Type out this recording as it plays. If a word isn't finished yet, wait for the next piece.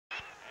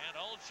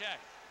Double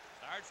check.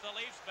 Starts the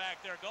Leafs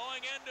back. They're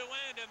going end to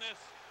end in this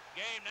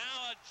game.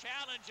 Now a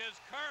challenge as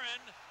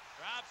Curran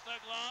drops the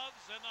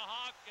gloves in the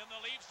Hawk in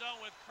the Leaf zone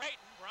with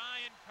Creighton.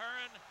 Brian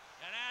Curran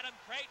and Adam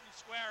Creighton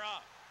square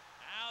up.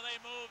 Now they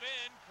move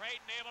in.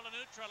 Creighton able to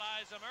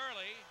neutralize them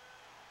early.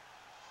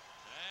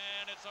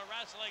 And it's a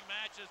wrestling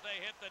match as they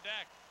hit the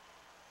deck.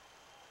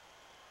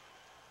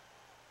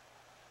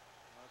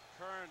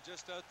 Curran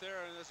just out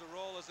there and has a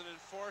role as an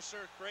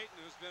enforcer. Creighton,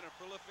 who's been a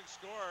prolific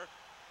scorer,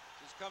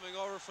 is coming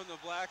over from the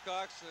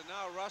Blackhawks. And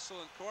now Russell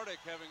and Kordic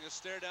having a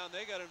stare down.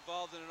 They got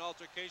involved in an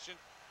altercation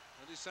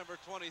on December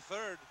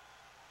 23rd.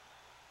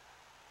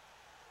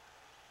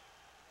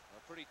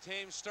 A pretty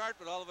tame start,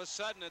 but all of a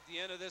sudden at the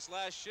end of this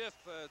last shift,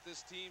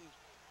 this team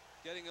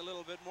getting a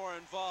little bit more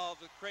involved.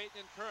 Creighton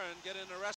and Curran get in a wrestling.